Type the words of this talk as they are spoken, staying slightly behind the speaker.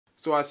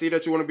So I see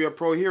that you want to be a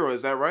pro hero,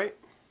 is that right?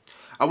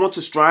 I want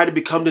to strive to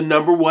become the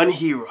 #1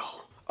 hero.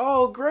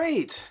 Oh,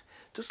 great.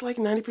 Just like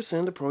 90%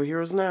 of the pro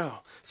heroes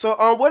now. So,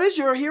 what is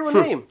your hero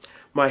name?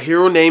 My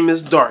hero name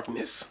is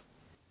Darkness.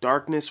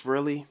 Darkness,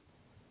 really?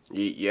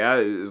 Yeah,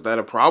 is that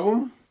a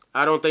problem?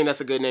 I don't think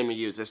that's a good name to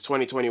use. It's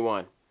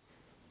 2021.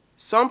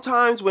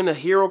 Sometimes when a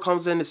hero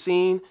comes in the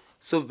scene,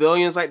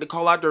 civilians like to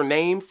call out their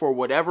name for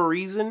whatever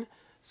reason.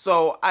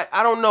 So,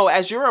 I don't know.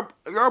 As you're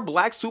a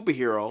black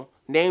superhero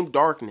named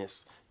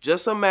Darkness,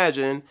 just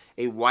imagine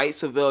a white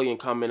civilian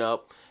coming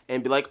up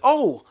and be like,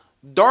 oh,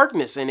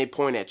 Darkness, and they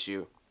point at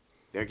you.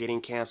 They're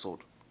getting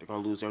canceled. They're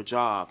going to lose their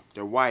job,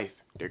 their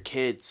wife, their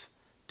kids,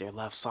 their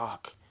left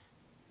sock.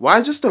 Why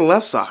just the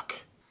left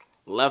sock?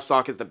 Left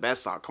sock is the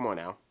best sock. Come on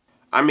now.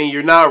 I mean,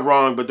 you're not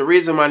wrong, but the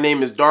reason my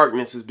name is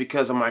Darkness is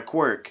because of my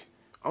quirk.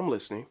 I'm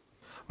listening.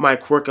 My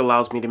quirk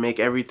allows me to make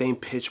everything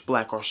pitch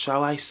black, or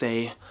shall I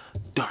say,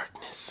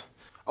 darkness.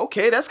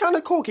 Okay, that's kind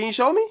of cool. Can you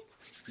show me?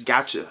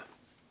 Gotcha.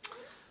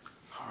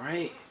 All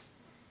right.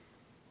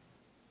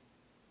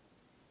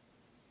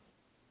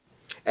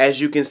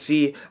 As you can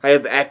see, I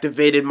have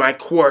activated my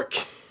quirk.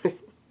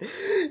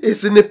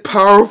 Isn't it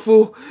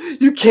powerful?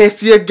 You can't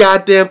see a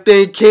goddamn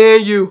thing,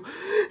 can you?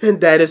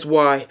 And that is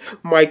why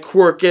my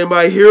quirk and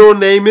my hero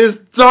name is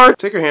Dark.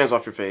 Take your hands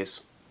off your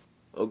face.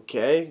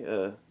 Okay,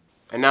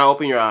 and now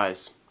open your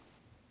eyes.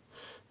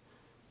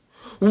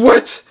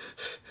 What?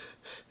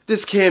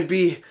 This can't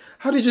be.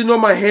 How did you know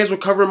my hands were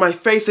covering my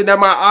face and that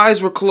my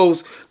eyes were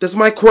closed? Does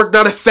my quirk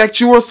not affect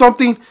you or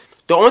something?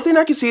 The only thing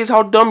I can see is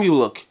how dumb you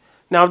look.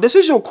 Now, if this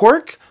is your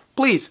quirk,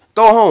 please,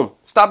 go home.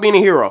 Stop being a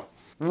hero.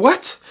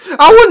 What?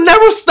 I will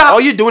never stop!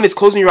 All you're doing is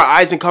closing your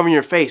eyes and covering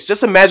your face.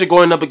 Just imagine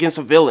going up against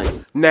a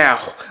villain. Now,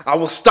 I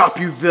will stop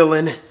you,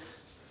 villain.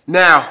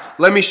 Now,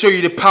 let me show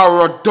you the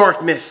power of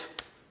darkness.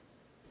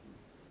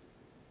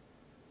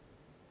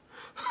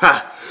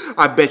 Ha!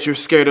 I bet you're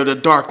scared of the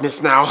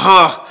darkness now,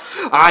 huh?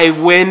 I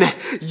win,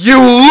 you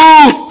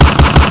lose!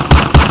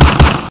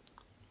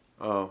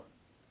 Oh,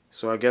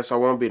 so I guess I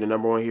won't be the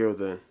 #1 hero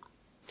then.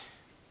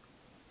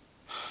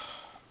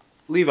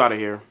 Leave out of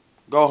here.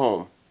 Go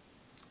home.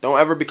 Don't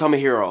ever become a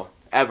hero.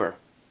 Ever.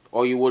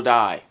 Or you will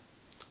die.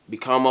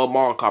 Become a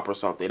mall cop or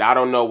something. I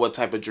don't know what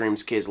type of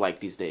dreams kids like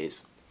these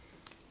days.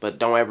 But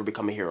don't ever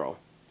become a hero.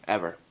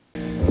 Ever.